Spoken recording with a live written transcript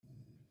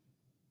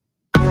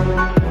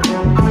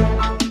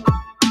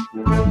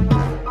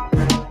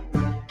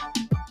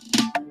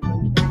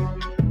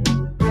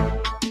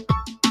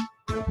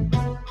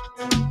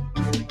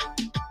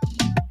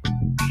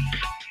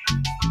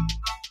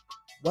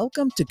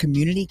Welcome to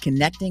Community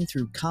Connecting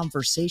Through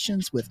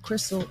Conversations with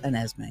Crystal and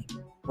Esme.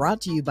 Brought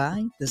to you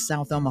by the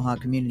South Omaha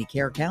Community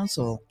Care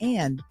Council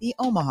and the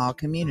Omaha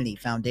Community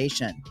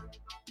Foundation.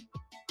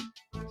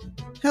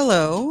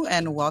 Hello,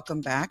 and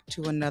welcome back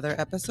to another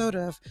episode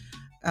of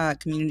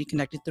Community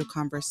Connected Through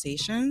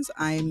Conversations.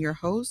 I am your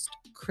host,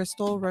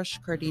 Crystal Rush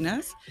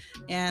Cardenas,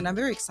 and I'm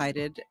very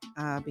excited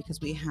because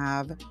we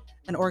have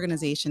an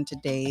organization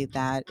today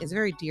that is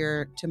very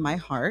dear to my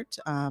heart.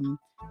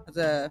 It's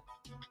a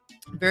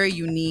very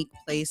unique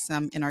place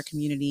in our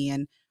community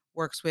and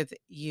works with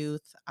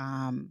youth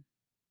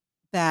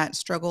that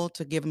struggle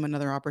to give them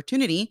another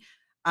opportunity.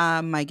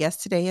 My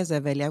guest today is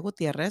Evelia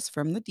Gutierrez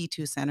from the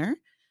D2 Center.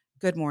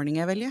 Good morning,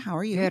 Evelia. How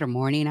are you? Good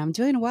morning. I'm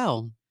doing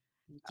well.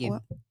 Thank you.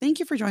 Well, thank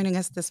you for joining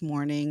us this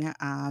morning.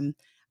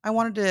 I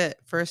wanted to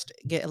first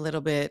get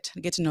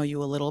to know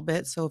you a little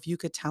bit. So, if you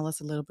could tell us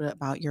a little bit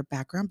about your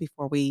background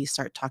before we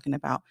start talking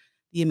about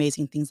the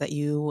amazing things that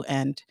you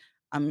and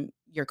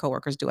your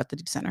coworkers do at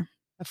the center.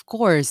 Of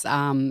course,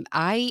 I'm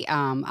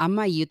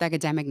a youth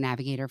academic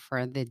navigator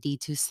for the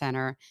D2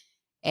 Center.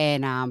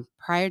 And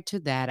prior to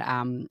that,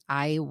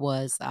 I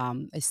was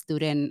a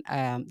student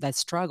that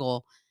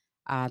struggled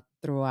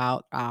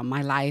throughout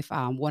my life.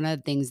 One of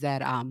the things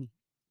that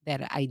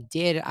I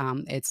did,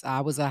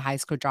 I was a high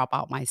school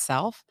dropout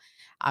myself.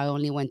 I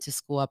only went to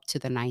school up to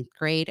the ninth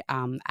grade.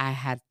 I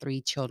had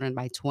three children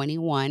by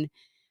 21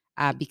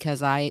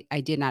 because I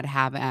did not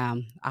have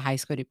a high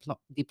school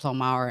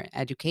diploma or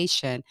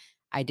education.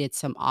 I did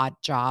some odd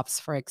jobs.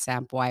 For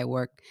example, I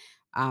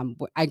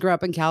grew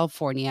up in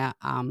California,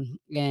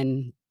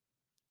 and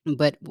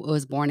but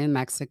was born in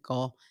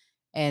Mexico.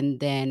 And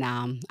then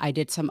I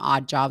did some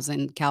odd jobs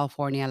in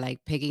California, like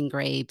picking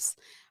grapes.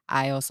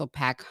 I also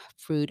pack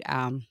fruit,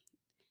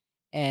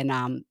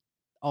 and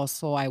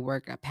also I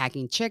work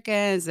packing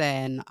chickens,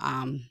 and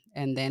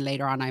then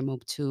later on I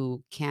moved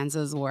to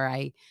Kansas,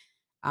 where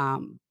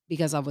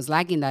because I was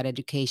lacking that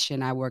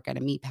education, I work at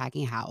a meat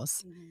packing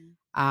house.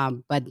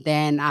 Mhm. But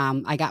then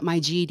I got my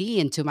GED,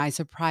 and to my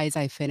surprise,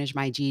 I finished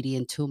my GED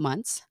in 2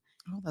 months,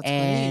 Oh, that's great.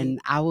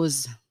 and I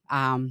was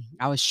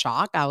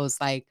shocked. I was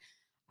like,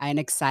 and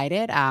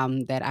excited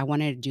that I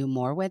wanted to do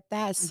more with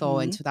that. So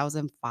in Hmm.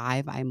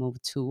 2005, I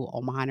moved to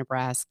Omaha,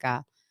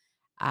 Nebraska,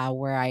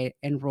 where I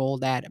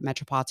enrolled at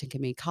Metropolitan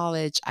Community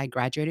College. I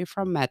graduated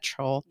from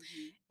Metro,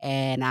 Hmm.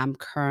 and I'm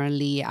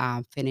currently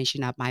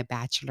finishing up my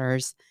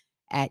bachelor's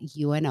at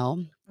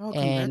UNO. Oh,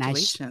 And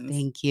congratulations.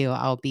 thank you.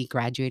 I'll be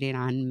graduating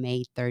on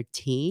May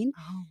 13th.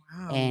 Oh,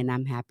 wow. And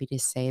I'm happy to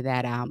say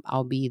that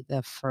I'll be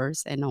the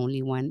first and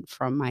only one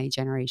from my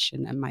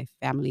generation and my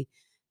family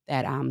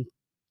that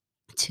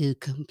to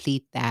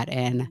complete that.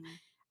 And Mhm.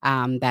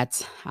 um,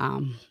 that's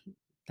um,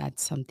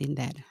 that's something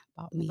that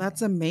about Well, me.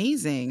 that's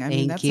amazing. I mean,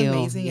 Thank that's you.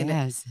 amazing, and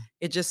Yes.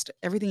 it just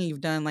everything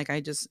you've done, like, I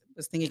just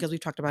was thinking because 'cause we've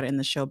talked about it in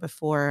the show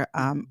before,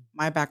 Mhm.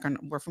 my background,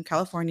 we're from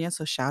California,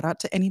 so shout out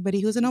to anybody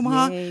who's in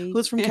Omaha Yay.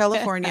 who's from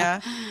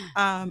California,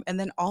 and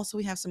then also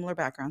we have similar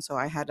backgrounds, so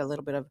I had a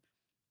little bit of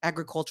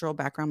agricultural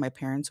background. My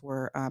parents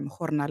were,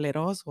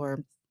 jornaleros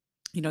or,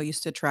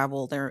 used to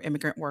travel. They're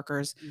immigrant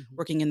workers Mhm.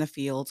 working in the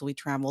fields. We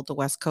traveled the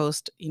West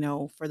Coast,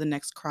 for the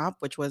next crop,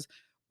 which was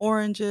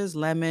oranges,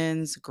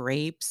 lemons,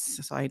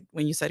 grapes. So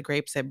when you said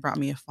grapes, it brought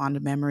me a fond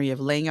memory of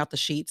laying out the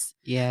sheets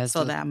Yes,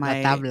 so that la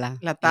my tabla.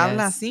 la tabla,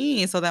 Yes.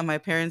 sí, so that my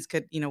parents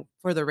could,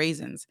 for the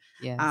raisins.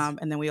 Yes.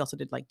 And then we also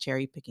did like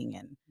cherry picking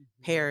and Mhm.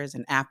 pears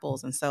and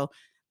apples. And so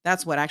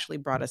that's what actually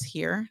brought us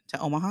here to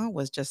Omaha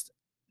was just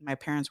my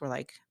parents were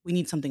like, we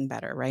need something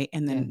better, right?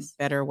 And then Yes.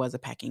 better was a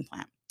packing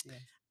plant.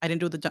 Yes. I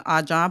didn't do the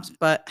odd jobs,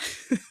 but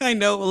I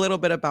know a little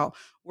bit about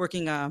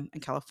working,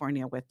 in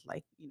California with,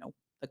 like,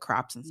 the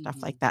crops and stuff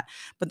like Mhm. that.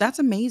 But that's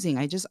amazing.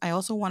 I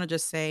also wanna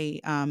just say,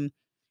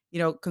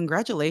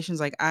 congratulations.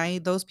 Like,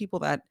 those people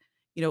that,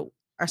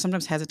 are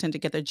sometimes hesitant to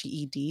get their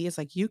GED, it's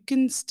like you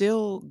can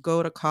still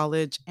go to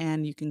college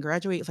and you can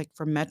graduate, like,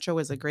 from Metro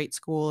is a great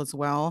school as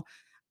well.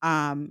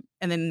 And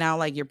then now,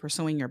 like, you're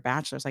pursuing your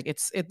bachelor's, like,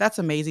 that's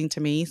amazing to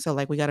me. So,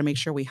 like, we gotta make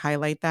sure we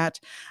highlight that.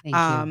 Thank you.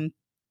 Um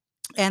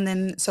and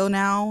then so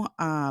now,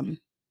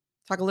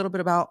 talk a little bit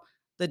about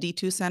the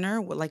D2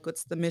 Center,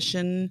 what's the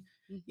mission,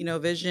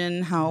 Mhm.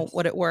 vision, how Yes.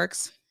 what it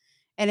works?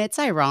 And it's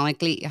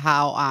ironically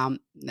how,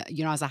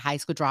 as a high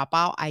school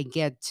dropout, I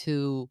get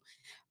to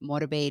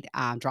motivate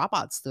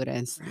dropout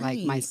students like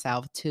Right.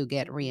 myself to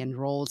get Mhm.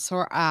 re-enrolled.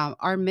 So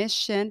our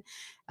mission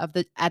at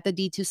the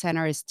D2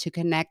 Center is to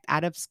connect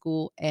out of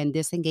school and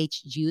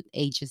disengaged youth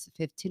ages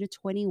 15 to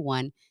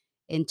 21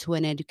 into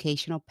an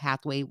educational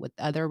pathway with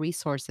other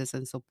resources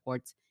and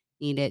supports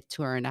needed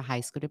to earn a high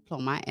school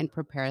diploma and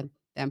prepare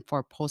them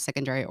for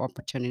post-secondary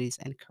opportunities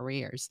and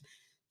careers.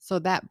 So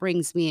that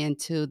brings me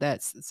into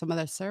some of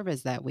the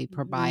service that we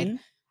provide. Mhm.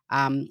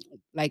 Um,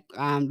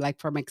 like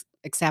for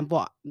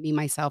example, me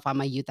myself,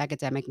 I'm a youth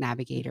academic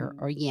navigator,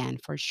 Mhm. or YAN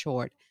for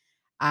short.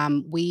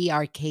 We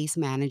are case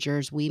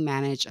managers. We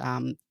manage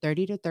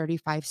 30 to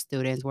 35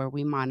 students where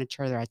we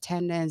monitor their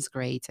attendance,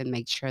 grades, and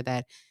make sure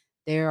that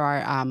they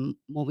are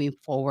moving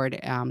forward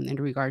in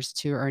regards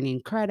to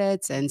earning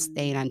credits and Mhm.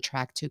 staying on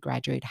track to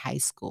graduate high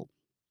school.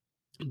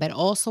 But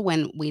also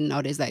when we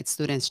notice that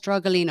students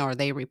struggling or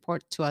they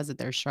report to us that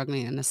they're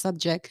struggling in a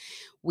subject,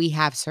 we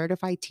have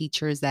certified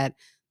teachers that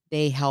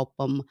they help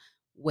them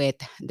with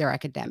their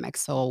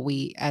academics. So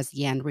we, as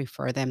the end,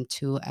 refer them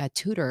to a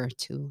tutor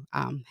to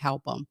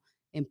help them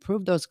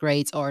improve those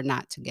grades or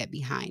not to get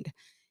behind.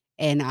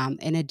 And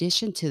in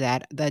addition to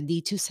that, the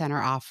D2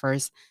 Center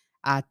offers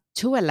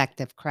two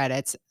elective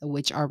credits,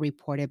 which are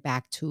reported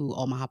back to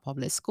Omaha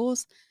Public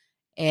Schools.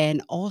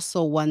 And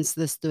also, once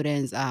the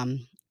students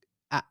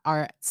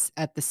are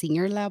at the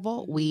senior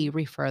level, we Mhm.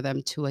 refer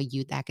them to a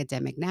youth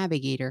academic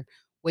navigator,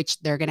 which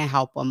they're going to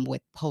help them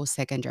with post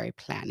secondary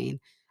planning.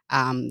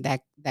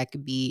 That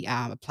could be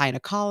applying to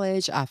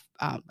college,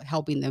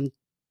 helping them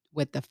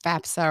with the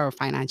FAFSA or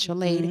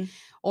financial aid, Mhm.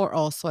 or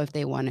also if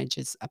they want to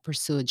just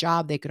pursue a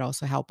job, they could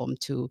also help them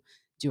to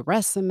do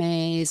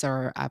resumes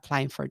or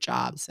applying for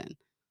jobs and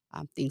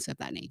things of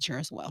that nature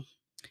as well.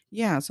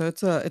 Yeah, so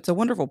it's a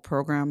wonderful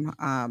program.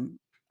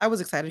 I was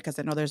excited because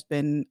I know there's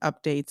been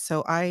updates.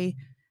 So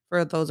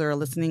for those that are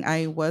listening,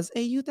 I was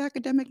a youth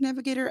academic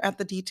navigator at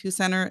the D2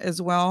 Center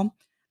as well.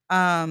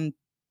 Um,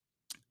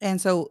 and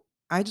so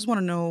I just want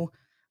to know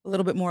a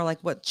little bit more,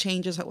 like what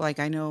changes. Like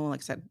I know, like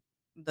I said,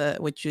 the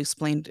what you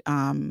explained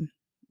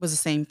was the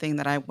same thing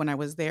that I when I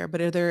was there.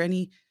 But are there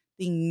anything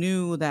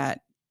new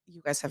that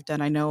you guys have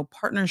done? I know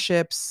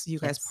partnerships. You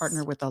guys partner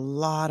Yes. with a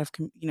lot of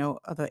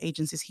other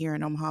agencies here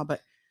in Omaha,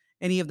 but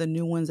any of the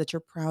new ones that you're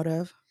proud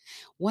of?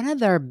 One of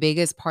their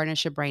biggest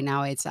partnership right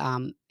now, it's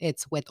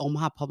with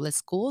Omaha Public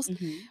Schools.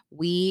 Mhm.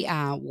 We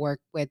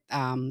work with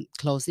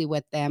closely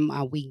with them.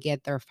 We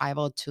get their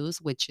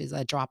 502s, which is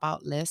a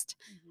dropout list.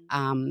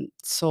 Mhm.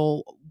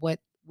 So what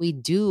we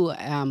do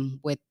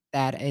with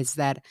that is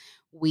that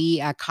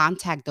we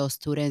contact those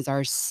students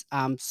are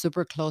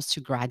super close to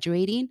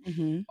graduating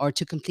Mhm. or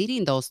to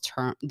completing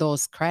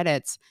those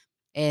credits,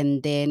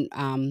 and then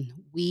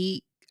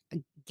we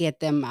get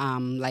them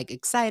like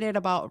excited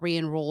about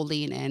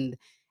re-enrolling. And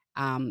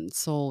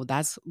so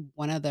that's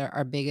one of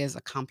our biggest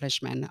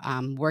accomplishment,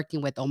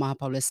 working with Omaha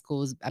Public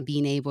Schools,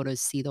 being able to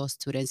see those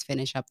students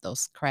finish up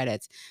those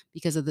credits,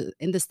 because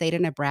in the state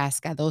of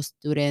Nebraska, those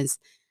students,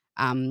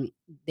 um,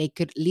 they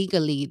could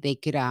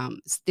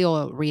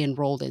still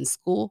re-enroll in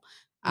school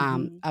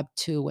Mhm. up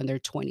to when they're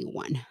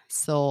 21.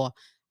 So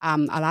a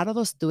lot of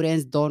those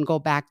students don't go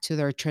back to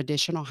their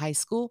traditional high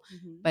school,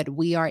 Mhm. but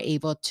we are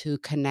able to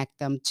connect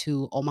them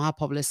to Omaha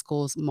Public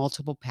Schools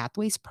Multiple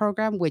Pathways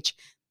program, which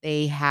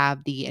they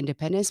have the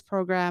Independence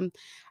program,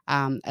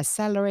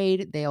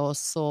 Accelerate. They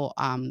also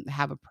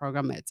have a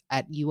program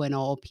at UNO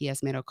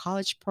OPS Middle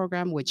College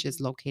program, which is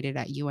Mhm. located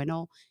at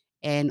UNO.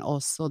 And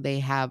also they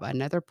have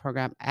another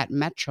program at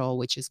Metro,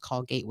 which is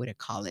called Gateway to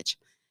College.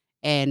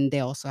 And they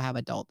also have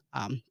adult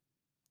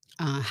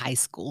high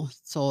school.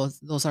 So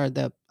those are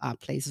the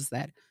places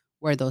that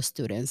where those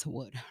students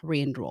would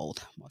re-enroll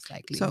most So,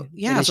 likely,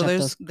 yeah, finish so up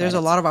those there's a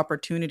credits. lot of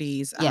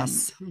opportunities,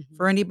 Yes. for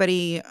Mhm.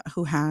 anybody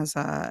who has,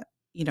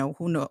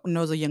 who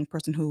knows a young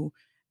person who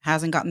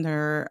hasn't gotten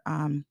their,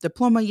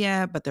 diploma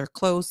yet, but they're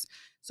close.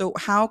 So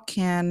how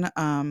can,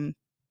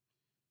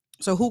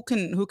 so who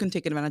can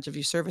take advantage of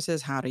your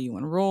services? How do you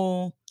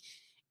enroll?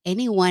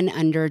 Anyone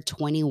under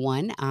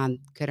 21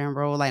 could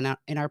enroll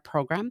in our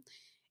program,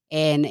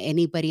 and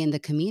anybody in the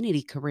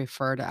community could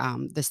refer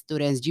to the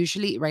students.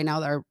 Usually, right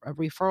now, our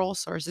referral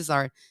sources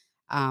are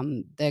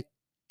the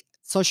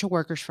social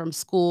workers from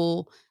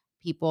school,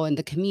 people in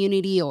the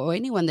community, or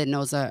anyone that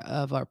knows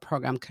of our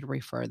program could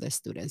refer the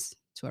students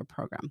to our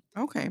program.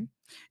 Okay.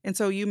 And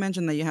so you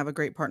mentioned that you have a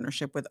great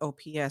partnership with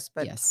OPS,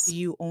 but do Yes.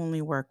 you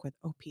only work with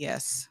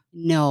OPS?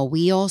 No,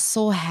 we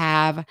also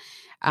have,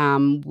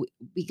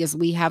 because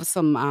we have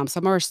some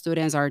of our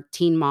students are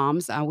teen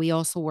moms. We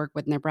also work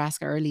with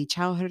Nebraska Early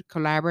Childhood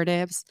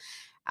Collaboratives.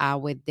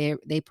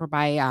 They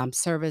provide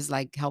service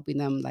like helping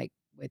them like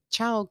with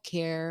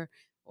childcare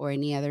or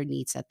any other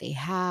needs that they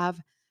have.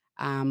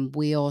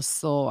 We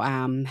also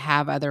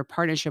have other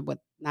partnership with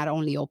not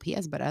only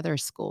OPS but other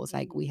schools.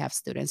 Like we Mhm. have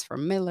students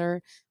from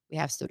Miller, we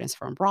have students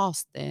from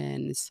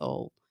Ralston.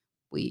 So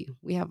we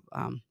have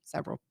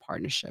several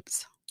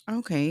partnerships.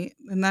 Okay,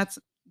 and that's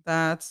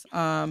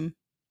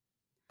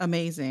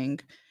amazing.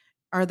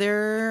 How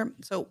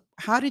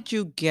did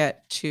you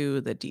get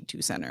to the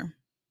D2 Center?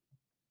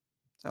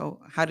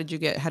 So, how did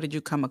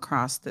you come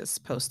across this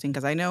posting?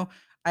 Because I know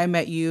I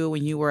met you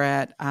when you were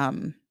at,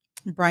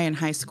 Bryan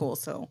High School,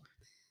 so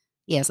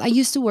Yes, I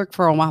used to work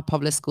for Omaha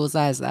Public Schools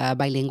as a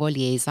bilingual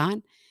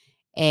liaison,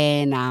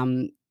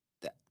 and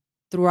th-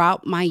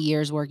 throughout my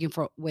years working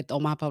for with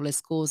Omaha Public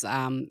Schools,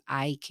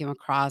 I came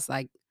across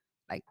like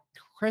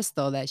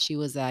Crystal, that she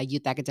was a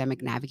youth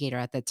academic navigator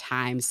at the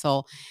time.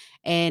 So,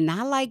 and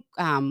I like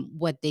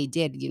what they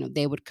did. You know,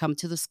 they would come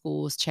to the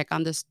schools, check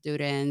on the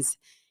students,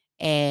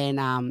 and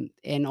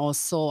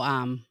also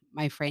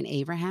my friend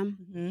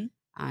Mhm.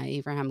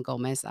 Abraham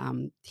Gomez.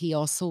 He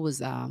also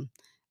was a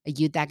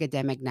youth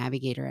academic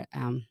navigator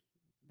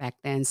back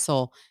then.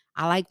 So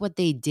I like what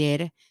they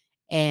did.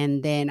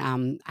 And then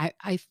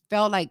I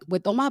felt like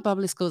with Omaha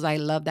Public Schools, I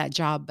love that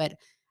job, but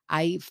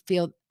I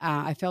felt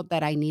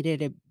that I needed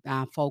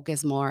to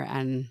focus more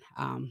on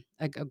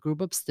a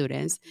group of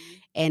students,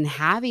 Mhm. and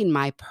having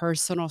my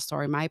personal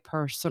story, my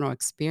personal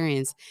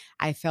experience.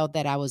 I felt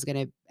that I was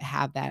going to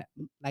have that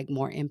like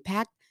more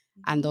impact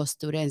on Mhm. those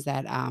students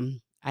that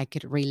I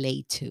could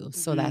relate to.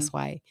 So Mhm. that's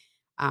why.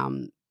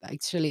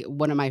 Actually,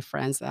 one of my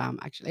friends,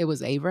 actually, it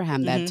was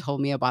Abraham that Mhm.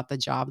 told me about the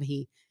job.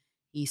 He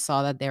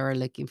saw that they were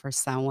looking for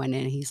someone,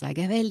 and he's like,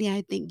 "Evelia,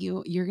 I think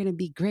you're gonna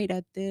be great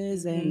at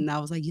this." Mhm. And I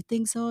was like, "You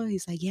think so?"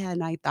 He's like, "Yeah."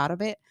 And I thought of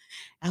it.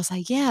 I was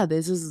like, "Yeah,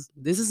 this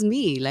is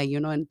me." Like,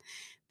 and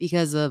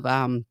because of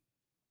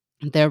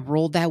the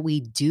role that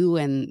we do,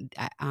 and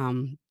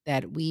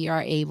that we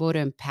are able to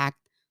impact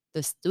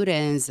the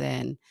students,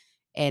 and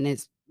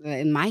it's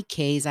in my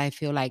case, I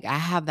feel like I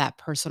have that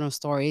personal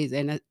stories,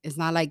 and it's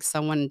not like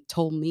someone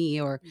told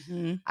me or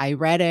Mhm. I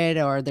read it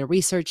or the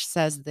research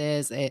says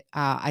this.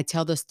 I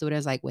tell the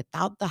students, like,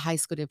 without the high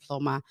school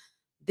diploma,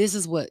 this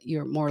is what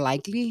you're more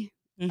likely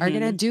are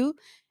gonna Mhm. do,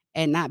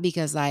 and not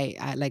because I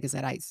like I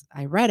said,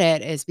 I read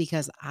it. It's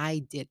because I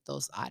did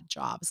those odd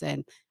jobs,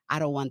 and I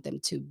don't want them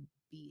to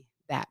be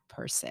that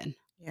person.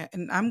 Yeah,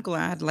 and I'm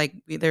glad like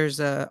there's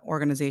a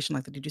organization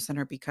like the D2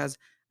 Center because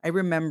I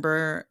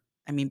remember,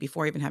 I mean,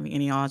 before even having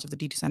any knowledge of the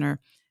D2 Center,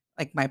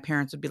 like my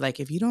parents would be like,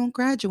 if you don't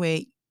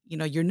graduate,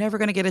 you're never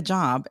going to get a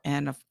job.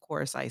 And of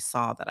course, I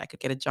saw that I could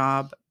get a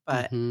job,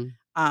 but Mhm.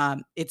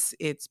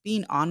 it's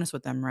being honest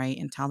with them, right,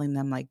 and telling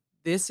them like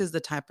this is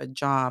the type of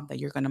job that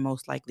you're going to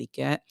most likely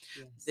get.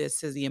 Yes.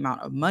 This is the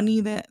amount of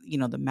money that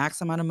the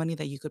max amount of money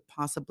that you could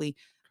possibly,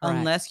 Correct.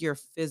 unless you're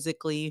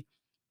physically,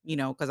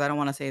 because I don't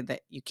want to say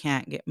that you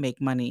can't make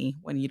money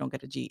when you don't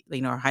get a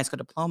a high school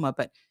diploma,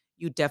 but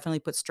you definitely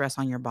put stress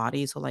on your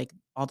body. So like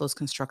all those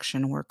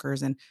construction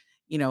workers and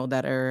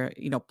that are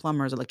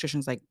plumbers,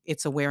 electricians, like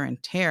it's a wear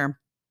and tear,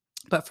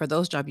 but for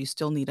those jobs, you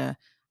still need a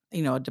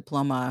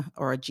diploma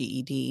or a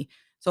GED.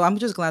 So I'm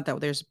just glad that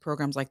there's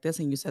programs like this,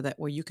 and you said that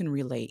where you can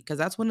relate, because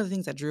that's one of the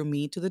things that drew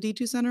me to the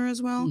D2 Center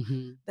as well.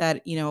 Mhm.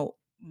 That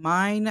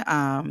mine,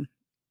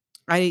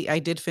 I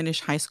did finish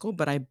high school,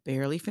 but I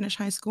barely finished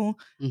high school,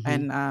 Mhm.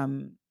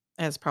 and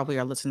as probably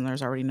our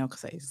listeners already know,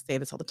 because I say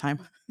this all the time,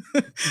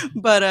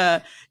 Mhm.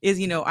 but is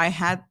I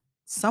had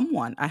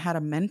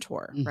a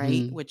mentor,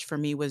 right, Mhm. which for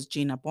me was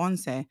Gina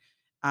Ponce,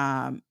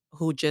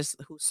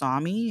 who saw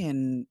me,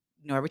 and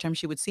every time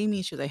she would see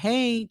me, she was like,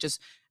 "Hey," just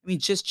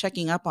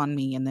checking up on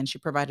me, and then she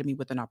provided me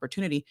with an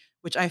opportunity,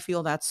 which I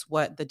feel that's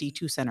what the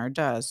D2 Center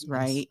does, Yes.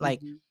 right?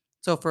 Like, Mhm.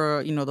 so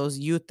for, those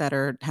youth that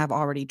have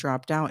already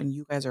dropped out and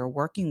you guys are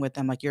working with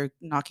them, like you're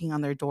knocking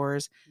on their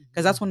doors,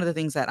 because that's Mhm. one of the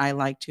things that I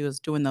like too is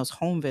doing those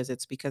home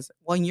visits, because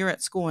when you're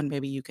at school, and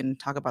maybe you can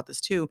talk about this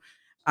too,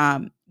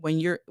 when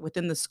you're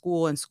within the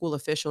school and school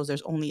officials,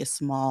 there's only a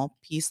small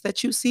piece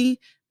that you see,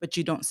 but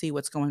you don't see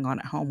what's going on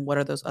at home. What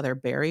are those other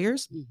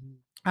barriers? Mhm.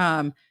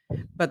 Um,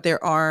 but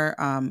there are,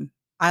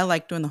 I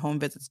like doing the home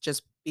visits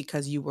just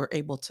because you were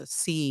able to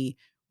see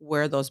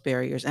where those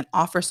barriers and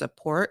offer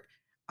support,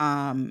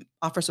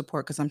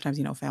 because sometimes,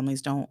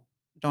 families don't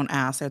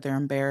ask, or they're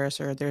embarrassed,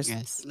 or there's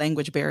Yes.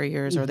 language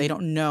barriers, or they Mhm.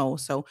 don't know.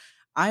 So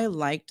I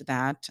liked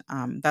that.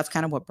 That's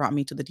kind of what brought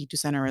me to the D2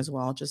 Center as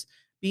well, just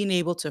being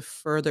able to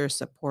further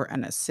support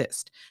and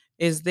assist.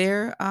 Is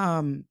there,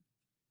 can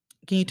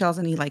you tell us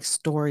any like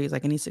stories,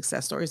 like any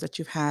success stories that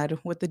you've had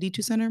with the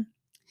D2 Center?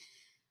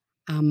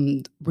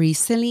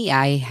 Recently,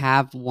 I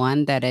have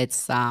one that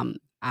it's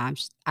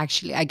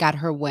actually I got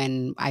her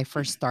when I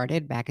first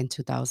started back in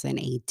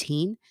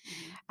 2018.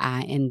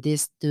 Mhm. And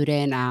this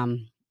student,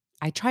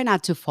 I try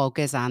not to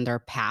focus on their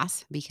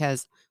past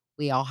because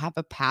we all have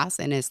a past,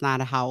 and it's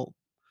not how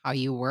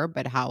you were,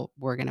 but how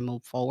we're gonna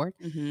move forward.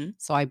 Mhm.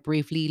 So I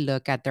briefly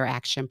look at their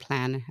action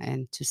plan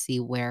and to see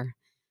where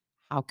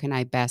how can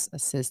I best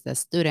assist the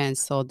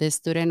students. So this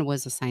student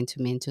was assigned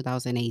to me in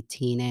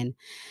 2018, and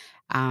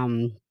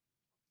um,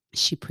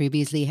 she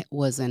previously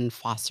was in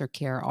foster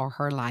care all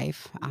her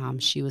life.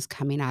 Mhm. She was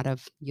coming out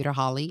of Utah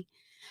Holly,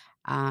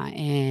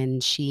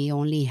 and she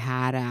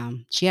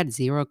had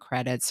 0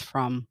 credits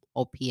from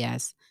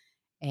OPS,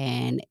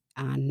 and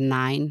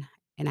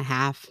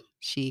 9.5.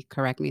 She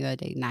corrected me the other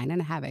day,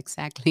 9.5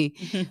 exactly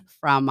Mhm.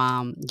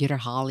 from Utah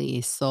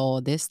Holly. So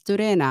this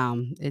student,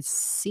 it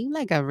seemed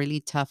like a really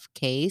tough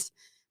case,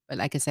 but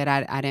like I said,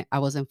 I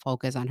wasn't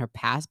focused on her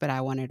past, but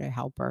I wanted to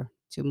help her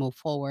to move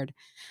forward.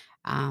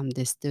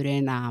 This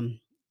student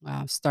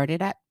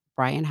started at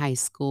Bryan High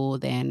School,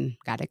 then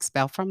got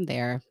expelled from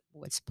there,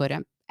 was put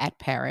at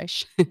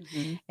Parrish,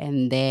 Mhm.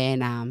 and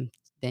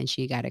then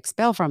she got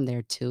expelled from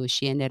there too.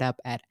 She ended up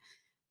at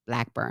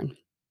Blackburn.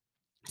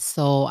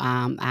 So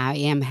I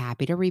am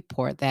happy to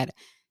report that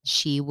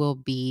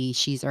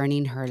she's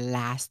earning her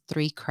last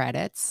 3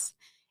 credits,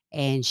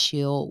 and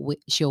she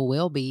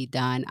will be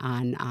done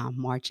on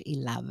March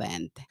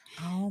 11th.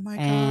 Oh my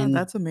god, And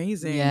that's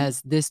amazing.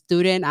 yes, this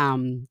student,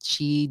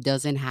 she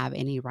does't have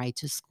any right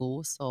to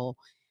school, so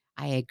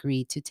I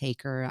agreed to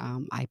take her.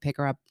 I pick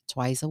her up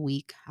twice a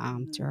week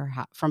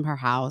Mhm. from her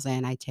house,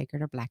 and I take her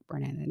to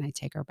Blackburn, and then I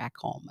take her back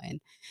home. And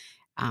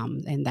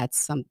And that's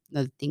some of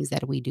the things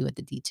that we do at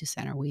the D2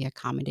 Center. We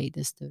accommodate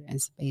the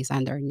students based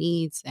on their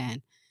needs,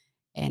 and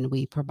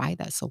we provide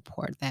that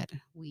support that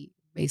we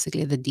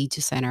basically the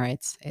D2 Center.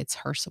 It's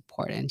her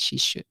support, and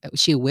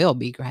she will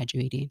be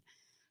graduating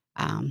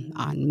Mhm.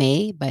 on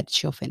May, but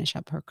she'll finish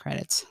up her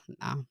credits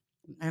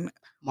And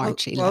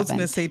March I was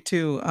gonna 11th. say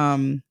too,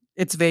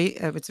 it's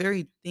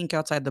very think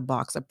outside the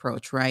box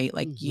approach, right?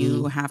 Like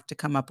you Hmm. have to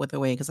come up with a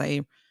way because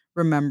I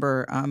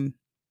remember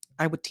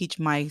I would teach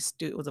my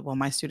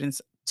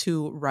students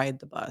to ride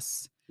the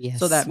bus.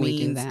 So Yes, that we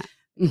do means that.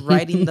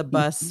 riding the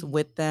bus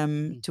with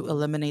them to Mhm.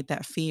 eliminate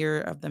that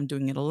fear of them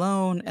doing it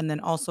alone. And then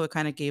also it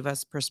kind of gave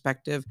us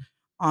perspective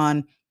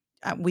on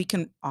we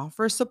can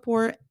offer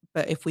support,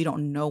 but if we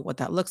don't know what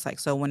that looks like.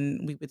 So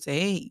when we would say,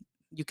 hey,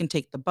 you can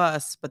take the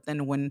bus, but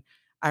then when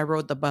I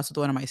rode the bus with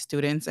one of my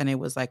students and it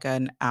was like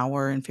an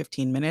hour and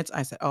 15 minutes,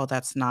 I said, oh,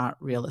 that's not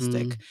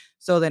realistic. Mhm.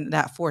 So then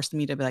that forced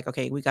me to be like,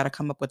 okay, we got to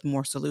come up with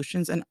more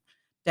solutions. And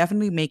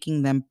definitely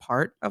making them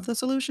part of the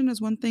solution is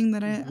one thing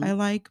that I Mhm.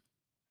 like,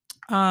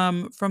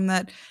 from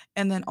that.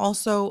 And then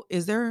also,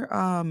 is there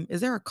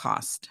a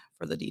cost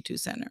for the D2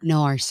 Center?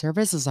 No, our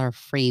services are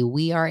free.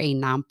 We are a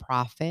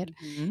nonprofit,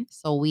 Mhm,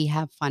 so we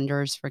have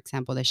funders, for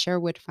example, the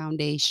Sherwood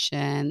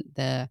Foundation,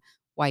 the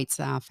White's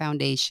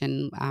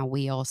Foundation.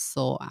 We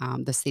also,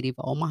 the City of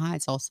Omaha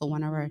is also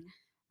one of our mhm.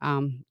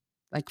 um,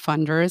 like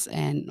funders,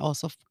 and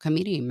also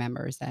community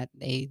members that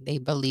they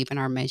believe in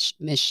our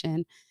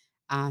mission.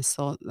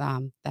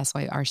 That's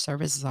why our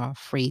services are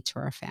free to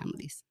our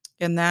families.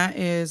 And that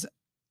is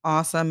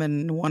awesome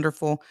and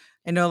wonderful.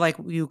 I know, like,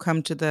 you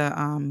come to the,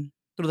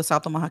 through the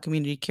South Omaha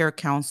Community Care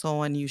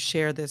Council and you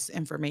share this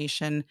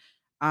information,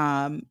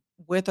 um,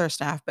 with our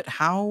staff, but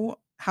how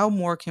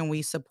more can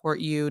we support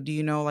you? Do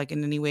you know, like,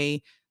 in any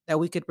way that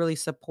we could really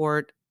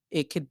support?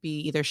 It could be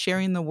either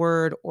sharing the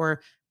word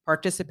or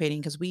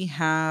participating because we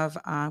have,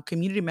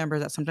 community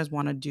members that sometimes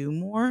wanna do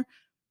more,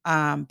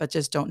 but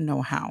just don't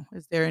know how.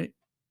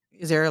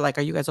 Like,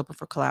 are you guys open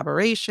for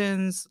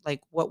collaborations?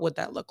 Like, what would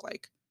that look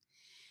like?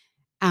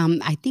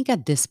 I think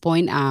at this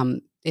point,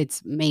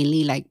 it's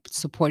mainly like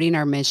supporting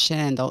our mission,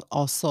 and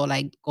also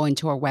like going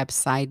to our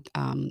website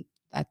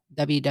at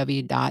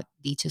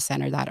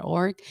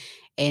www.d2center.org.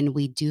 And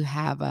we do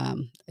have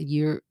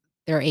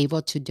they're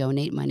able to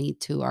donate money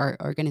to our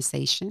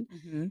organization.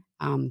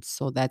 Mhm.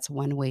 So that's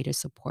one way to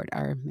support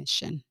our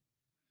mission.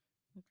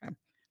 Okay.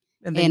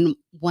 And then And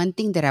one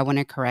thing that I want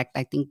to correct,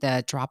 I think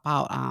the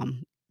dropout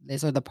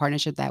list or the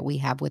partnership that we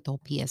have with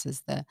OPS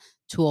is the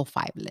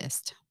 205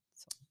 list.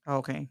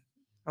 okay.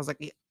 I was like,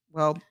 "Yeah."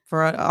 Well,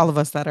 for all of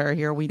us that are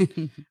here, we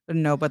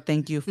know, but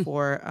thank you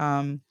for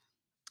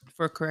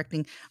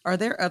correcting. Are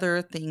there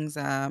other things,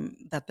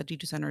 that the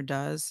D2 Center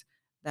does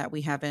that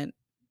we haven't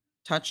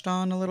touched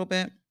on a little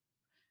bit?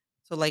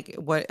 So, like,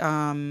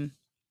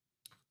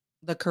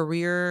 the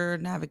career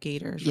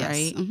navigators, Yes.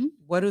 right? Mhm.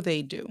 What do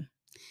they do?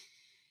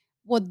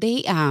 Well,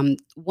 they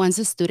once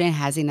a student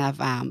has enough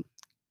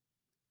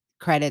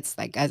credits,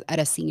 like at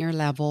a senior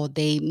level,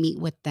 they meet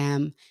with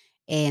them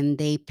and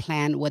they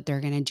plan what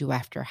they're going to do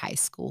after high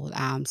school.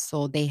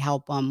 So they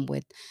help them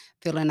with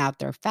filling out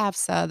their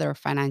FAFSA, their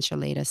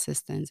financial aid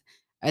assistance.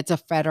 It's a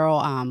federal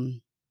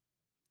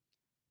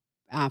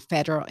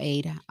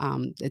aid.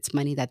 It's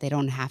money that they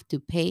don't have to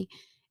pay,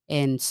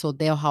 and so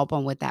they'll help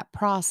them with that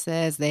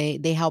process. They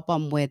help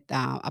them with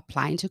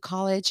applying to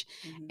college,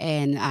 Mhm,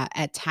 and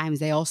at times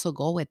they also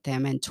go with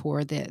them and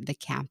tour the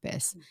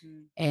campus,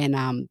 mhm,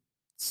 and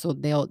so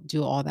they'll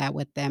do all that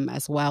with them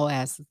as well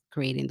as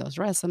creating those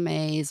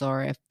resumes,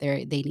 or if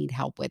they need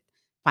help with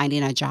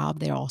finding a job,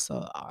 they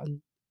also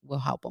will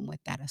help them with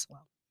that as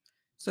well.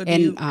 So do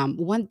And you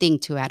one thing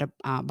to add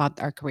about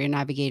our career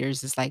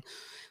navigators is like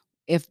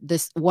if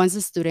this once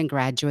a student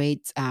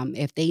graduates,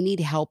 if they need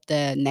help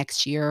the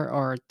next year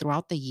or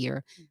throughout the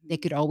year, they Mhm.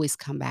 could always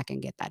come back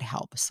and get that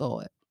help.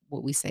 So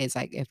what we say is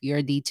like if you're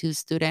a D2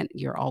 student,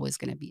 you're always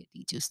going to be a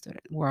D2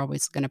 student. We're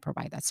always going to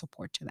provide that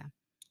support to them.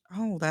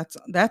 Oh,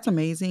 that's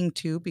amazing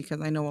too, because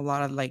I know a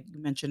lot of, like you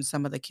mentioned,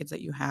 some of the kids that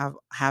you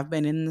have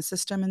been in the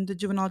system, in the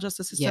juvenile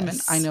justice system,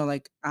 and I Yes. know,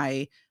 like,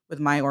 with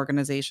my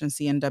organization,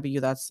 CNW,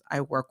 that's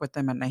I work with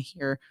them and I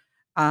hear,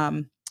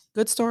 um,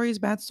 good stories,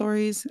 bad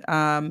stories,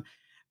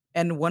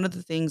 and one of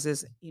the things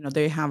is,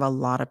 they have a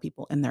lot of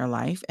people in their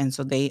life, and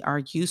so they are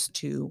used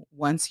to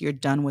once you're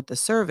done with the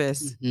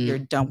service, you're Hmm.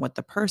 done with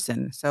the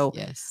person. So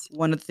Yes.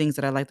 one of the things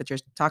that I like that you're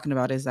talking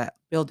about is that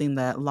building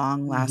that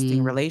long-lasting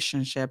Hmm.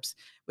 relationships,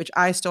 which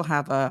I still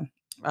have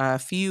a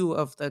few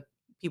of the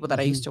people that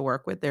I used Hmm. to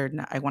work with. They're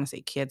not, I want to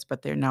say kids,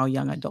 but they're now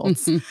young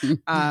adults.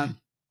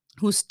 Um,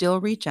 who still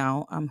reach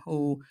out,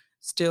 who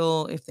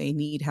still, if they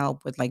need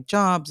help with, like,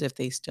 jobs, if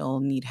they still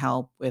need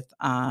help with,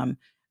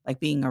 like,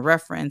 being a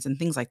reference and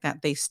things like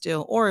that, they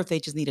still, or if they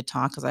just need to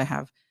talk, because I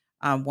have,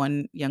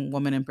 one young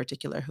woman in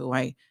particular who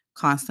I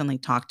constantly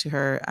talk to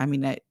her. I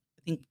mean, I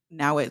think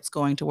now it's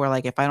going to where,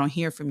 like, if I don't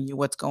hear from you,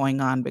 what's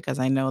going on? Because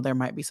I know there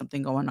might be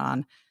something going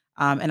on,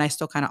 and I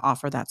still kinda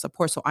offer that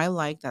support. So I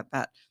like that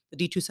the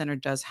D2 Center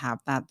does have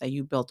that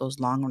you built those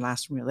long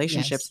lasting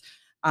relationships. Yes.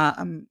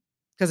 Um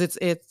because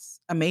it's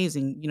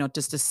amazing,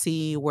 just to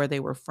see where they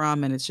were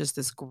from, and it's just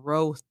this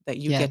growth that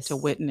you get to Yes.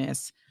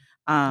 witness.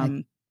 I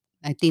Um,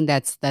 I think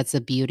that's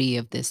the beauty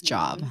of this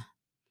job. mhm.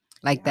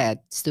 Like Yeah.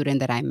 that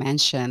student that I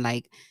mentioned,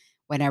 like,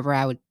 whenever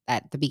I would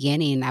at the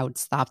beginning, I would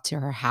stop to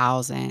her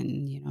house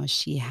and,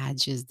 she had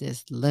just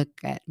this look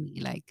at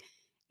me, like,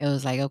 it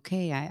was like,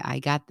 "Okay, I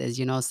got this,"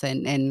 so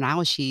and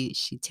now she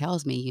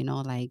tells me,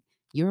 like,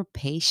 "You're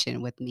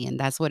patient with me," and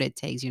that's what it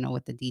takes,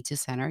 with the D2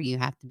 center, you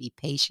have to be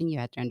patient, you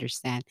have to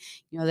understand,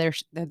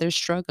 they're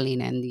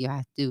struggling, and you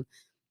have to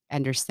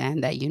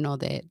understand that,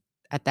 that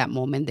at that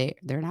moment,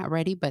 they're not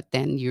ready, but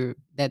then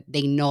that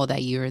they know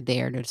that you're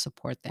there to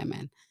support them,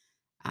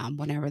 and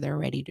whenever they're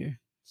ready to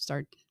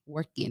start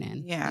working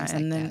and Yeah, things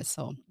like and then that.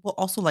 So well,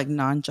 also, like,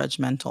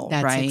 non-judgmental, that's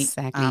right?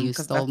 exactly you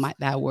Because stole that's my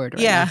that word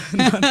right yeah, now.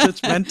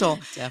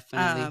 non-judgmental.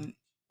 Definitely. Um,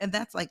 and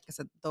that's like I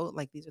said, though,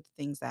 like, these are the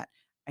things that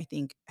I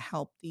think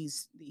help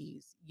these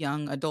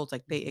young adults,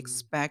 like, they Mhm,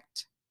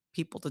 expect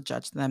people to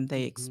judge them,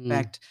 they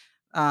mhm, expect,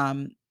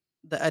 um,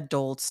 the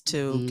adults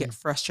to get mhm,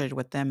 frustrated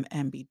with them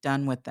and be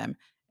done with them,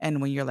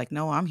 and when you're like,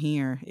 "No, I'm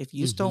here. If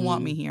you still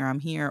want me mhm, here, I'm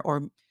here,"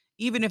 or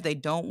even if they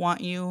don't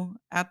want you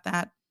at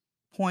that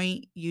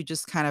point, you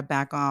just kinda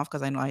back off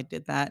because I know I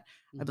did that.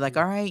 I'd be like, mhm,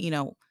 "Alright,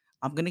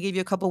 I'm gonna give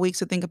you a couple weeks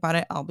to think about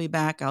it. I'll be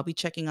back. I'll be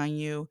checking on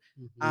you."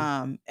 mhm,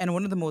 And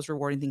one of the most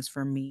rewarding things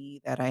for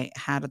me that I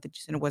had at the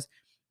center was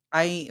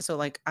I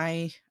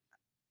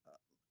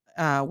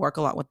work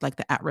a lot with like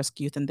the at-risk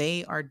youth, and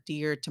they are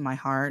dear to my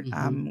heart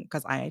mhm,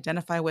 because I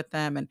identify with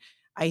them, and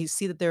I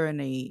see that they're in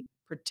a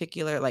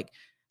particular like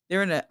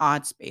they're in an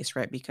odd space,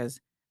 right? Because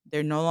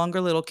they're no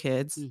longer little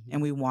kids,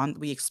 and mhm,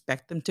 we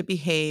expect them to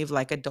behave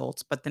like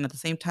adults, but then at the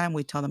same time,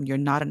 we tell them you're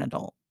not an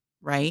adult,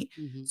 right?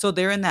 mhm, So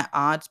they're in that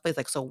odd space,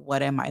 like, so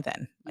what am I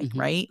then? Like, mhm,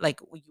 right? Like,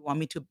 you want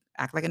me to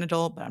act like an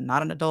adult, but I'm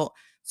not an adult.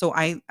 So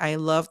I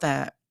love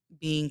that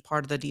being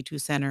part of the D2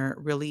 center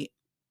really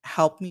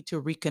helped me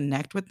to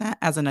reconnect with that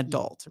as an mhm.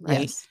 adult,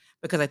 right? Yes.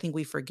 Because I think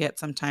we forget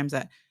sometimes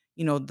that,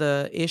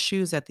 the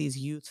issues that these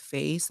youth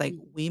face, like,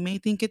 Mm, we may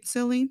think it's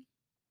silly,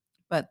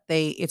 but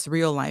it's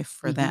real life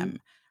for mhm, them,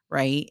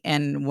 right?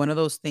 And one of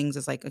those things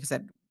is like I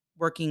said,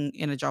 working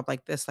in a job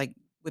like this, like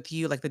with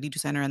you, like the D2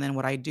 center, and then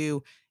what I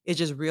do is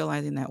just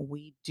realizing that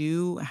we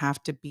do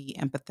have to be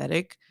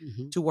empathetic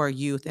mhm. to our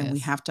youth and we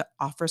Yes. have to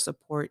offer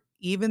support,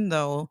 even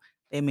though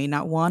they may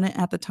not want it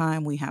at the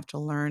time. We have to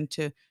learn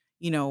to,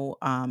 you know,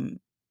 um,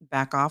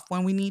 back off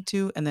when we need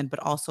to, and then, but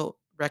also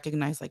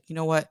recognize, like, you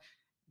know what,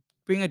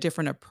 bring a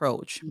different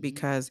approach Mhm,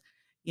 because,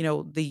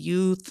 the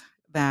youth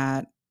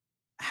that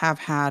have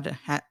had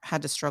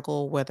to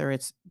struggle, whether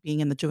it's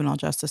being in the juvenile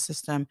justice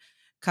system,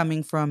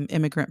 coming from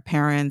immigrant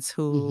parents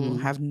who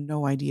mhm. have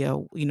no idea,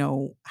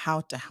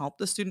 how to help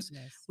the students.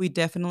 Yes. We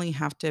definitely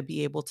have to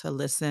be able to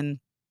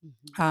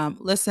Mhm,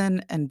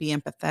 listen and be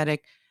empathetic,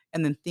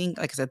 and then think,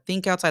 like I said,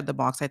 think outside the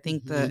box. I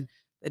think mhm.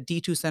 the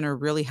D2 center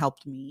really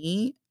helped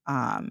me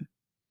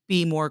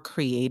be more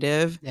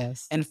creative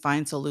Yes. and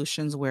find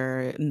solutions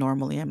where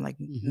normally I'm like,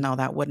 Mhm. no,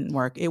 that wouldn't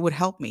work. It would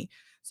help me.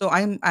 So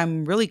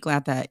I'm really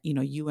glad that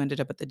you ended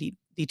up at the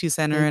D2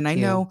 center, Thank and I you.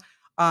 know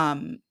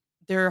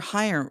they're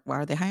hiring.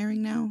 Are they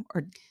hiring now,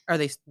 or are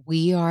they?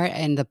 We are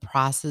in the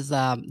process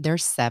of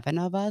there's 7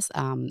 of us,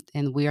 and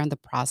we're in the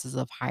process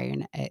of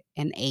hiring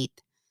an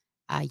 8th,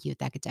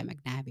 youth academic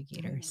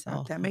Oh navigator, my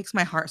god, so that makes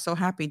my heart so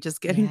happy just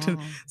getting to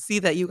yeah. see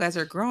that you guys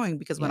are growing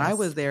because when I Yes.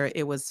 was there,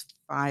 it was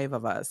 5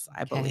 of us,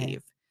 I Okay.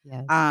 believe.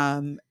 Yes.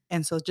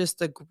 And so just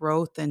the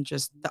growth and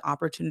just the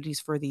opportunities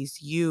for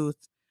these youth.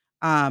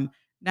 Um,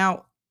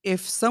 Now,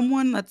 if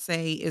someone, let's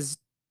say,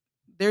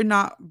 they're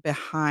not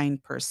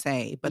behind per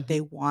se, but they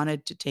Mhm.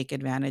 wanted to take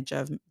advantage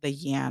of the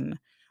yen,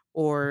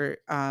 or,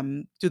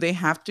 do they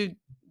have to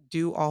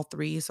do all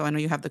 3? So I know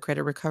you have the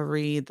credit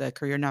recovery, the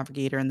career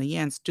navigator, and the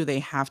yens. Do they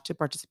have to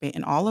participate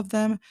in all of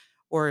them?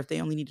 Or if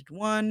they only needed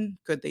 1,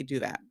 could they do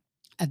that?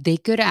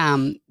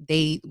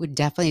 They would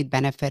definitely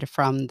benefit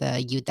from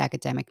the youth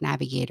academic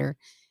navigator,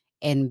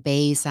 and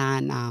based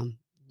on,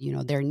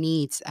 their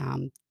needs,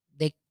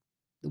 they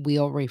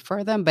we'll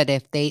refer them, but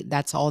if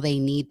that's all they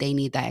need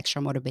that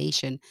extra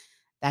motivation,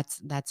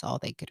 that's all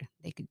they could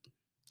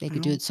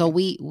do. Oh, So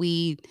okay.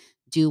 we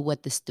do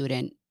what the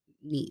student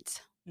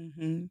needs.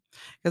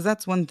 Because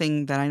that's one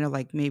thing that I know,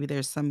 like, maybe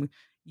there's some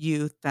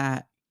youth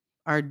that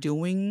are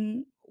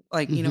doing,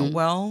 like, Mhm,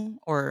 well,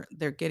 or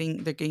they're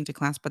getting to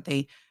class, but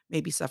they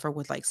maybe suffer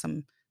with, like,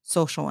 some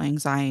social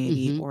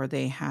anxiety, mhm, or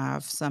they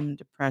have some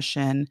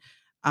depression,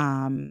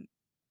 um,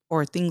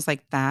 or things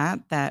like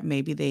that, that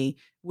maybe they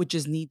would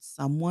just need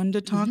someone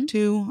to talk mhm.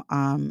 to,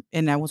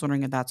 and I was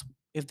wondering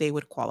if they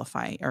would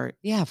qualify or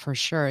Yeah, for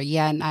sure.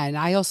 Yeah, and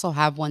I also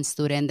have one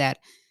student that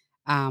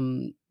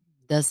um,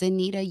 doesn't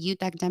need a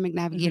youth academic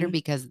navigator Mhm,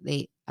 because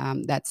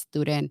that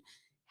student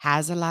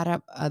has a lot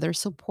of other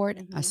support.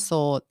 mhm.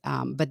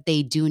 But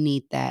they do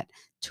need that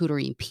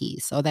tutoring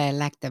piece or the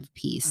elective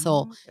piece.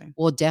 So Oh, okay.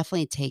 we'll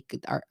definitely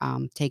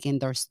take in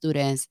their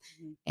students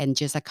Mhm. and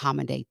just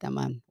accommodate them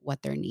on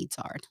what their needs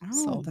are.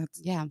 Oh, So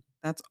that's yeah,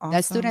 that's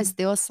that student is awesome.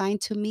 still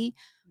assigned to me,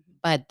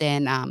 but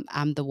then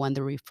I'm the one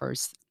that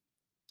refers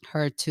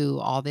her to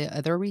all the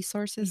other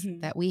resources Hmm.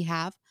 that we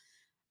have.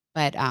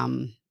 But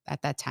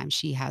at that time,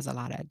 she has a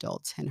lot of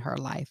adults in her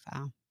life.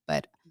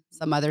 But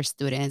some other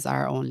students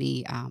are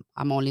only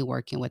I'm only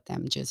working with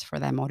them just for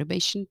that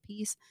motivation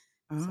piece.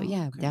 So Oh,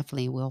 yeah, okay.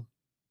 definitely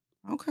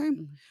Okay.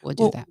 we'll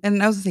do Well, that.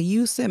 and I was gonna say,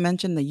 you said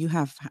mentioned that you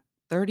have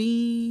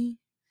 30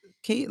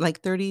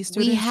 like 30 We students,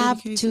 30 have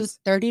to cases.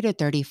 30 to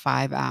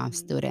 35 Mhm.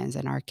 students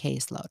in our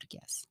caseload.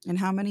 Yes. And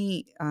how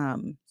many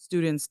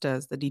students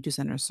does the D2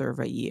 Center serve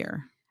a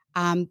year?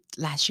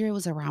 Last year it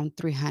was around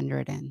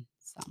 300 and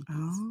some, Oh,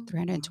 wow.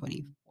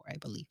 324, I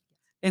believe.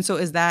 And so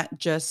is that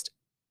just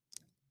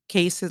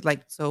cases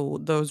like so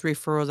those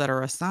referrals that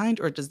are assigned,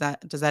 or does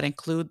that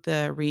include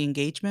the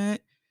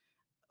re-engagement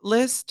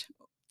list?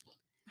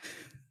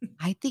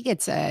 I think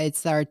it's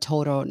our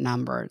total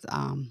numbers.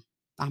 I'm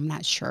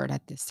not sure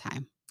at this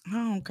time.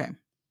 Oh, okay.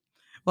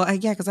 Well,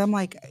 yeah, because I'm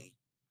like,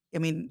 I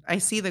mean, I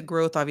see the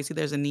growth. Obviously,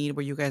 there's a need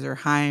where you guys are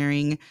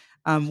hiring.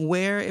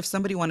 Where if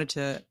somebody wanted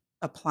to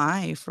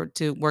apply for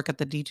to work at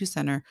the D2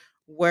 Center,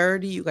 where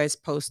do you guys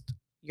post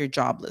your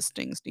job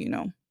listings? Do you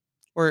know?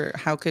 Or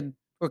how could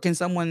or can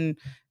someone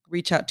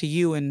reach out to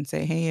you and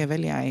say, "Hey,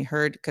 Avelia, I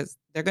heard," because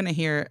they're gonna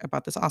hear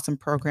about this awesome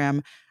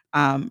program,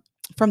 um,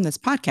 from this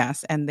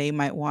podcast, and they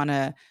might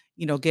wanna,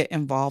 get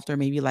involved or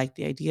maybe like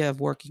the idea of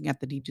working at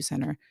the D2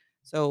 Center.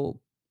 So,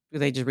 do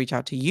they just reach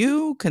out to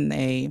you? Can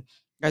they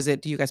Is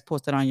it do you guys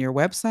post it on your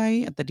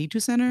website at the D2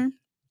 Center?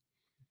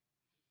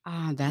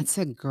 That's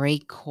a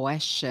great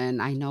question.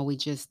 I know we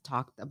just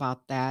talked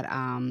about that.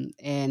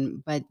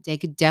 And but they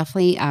could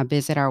definitely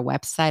visit our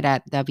website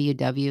at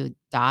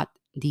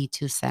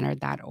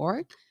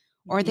www.d2center.org,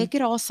 or they Mhm,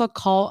 could also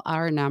call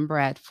our number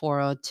at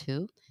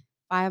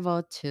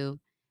 402-502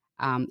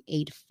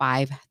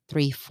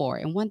 8534.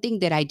 And one thing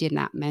that I did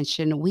not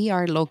mention, we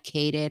are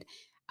located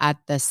at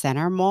the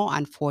Center Mall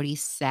on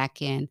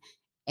 42nd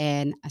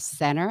and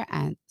Center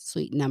and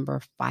suite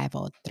number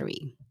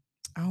 503.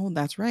 Oh,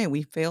 that's right.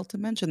 We failed to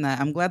mention that.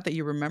 I'm glad that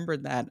you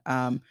remembered that,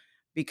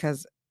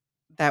 because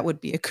that would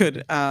be a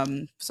good,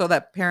 so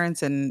that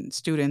parents and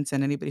students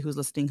and anybody who's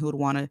listening who would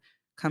wanna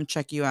come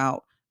check you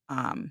out,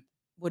 um,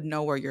 would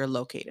know where you're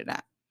located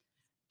at.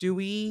 Do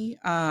we,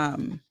 how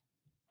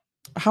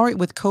are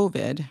with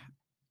COVID,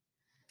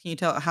 can you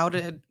tell how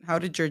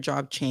did your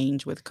job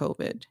change with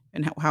COVID?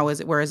 And how is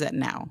it where is it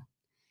now?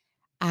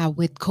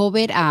 With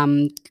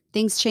COVID,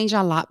 things changed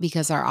a lot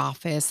because our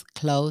office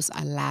closed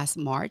last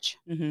March.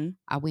 Mhm,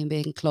 We've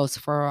been closed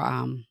for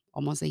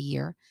almost a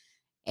year,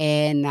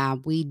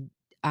 and we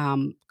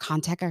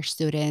contact our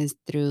students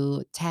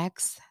through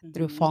text,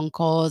 through mhm, phone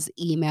calls,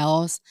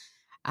 emails.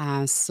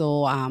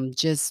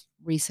 Just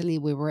recently,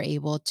 we were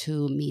able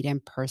to meet in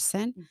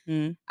person.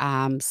 mhm,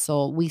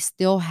 So we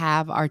still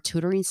have our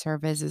tutoring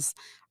services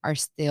are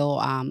still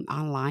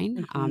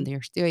online. mhm,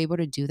 They're still able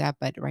to do that,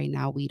 but right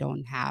now we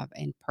don't have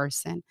in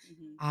person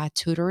mhm,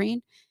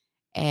 tutoring.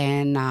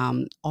 And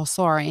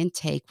also our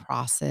intake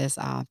process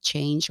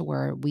changed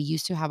where we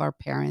used to have our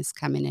parents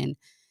coming in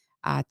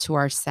to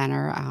our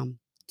center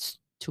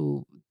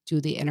to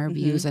do the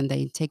interviews mhm, and the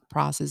intake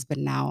process, but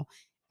now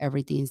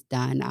everything's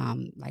done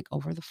like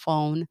over the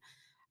phone.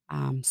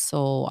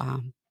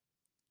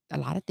 A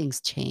lot of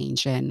things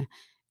change, and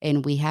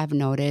we have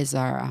noticed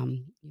our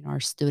our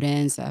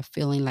students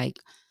feeling like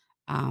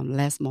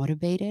less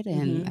motivated,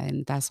 mhm,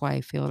 and that's why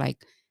I feel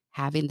like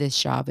having this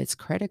job is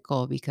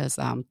critical because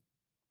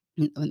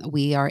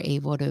we are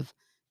able to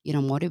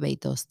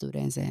motivate those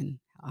students and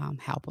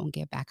help them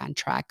get back on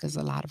track because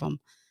a lot of them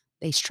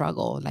they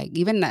struggle, like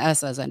even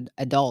us as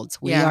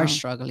adults we are yeah. I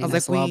struggling was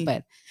as like, well, we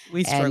but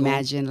we struggle.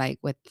 imagine like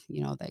with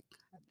like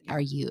Yeah. our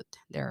youth,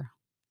 they're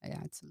yeah,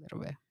 it's a little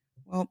bit.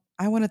 Well,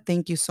 I want to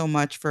thank you so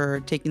much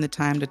for taking the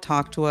time to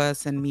talk to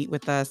us and meet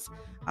with us.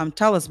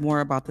 Tell us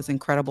more about this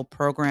incredible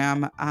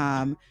program.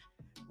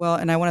 Well,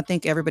 and I want to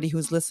thank everybody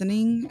who's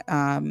listening.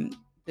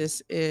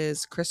 This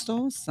is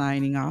Crystal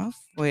signing off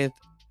with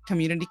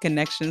Community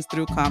Connections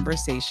Through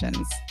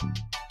Conversations.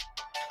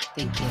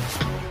 Thank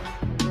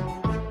you.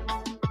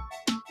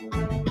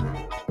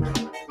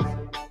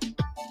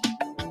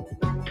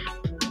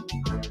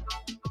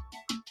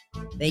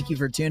 Thank you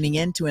for tuning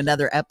in to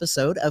another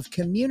episode of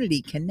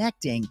Community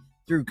Connecting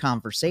Through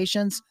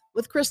Conversations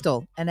with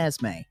Crystal and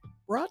Esme.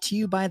 Brought to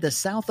you by the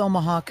South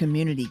Omaha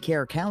Community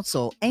Care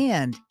Council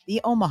and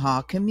the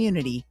Omaha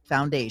Community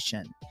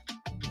Foundation.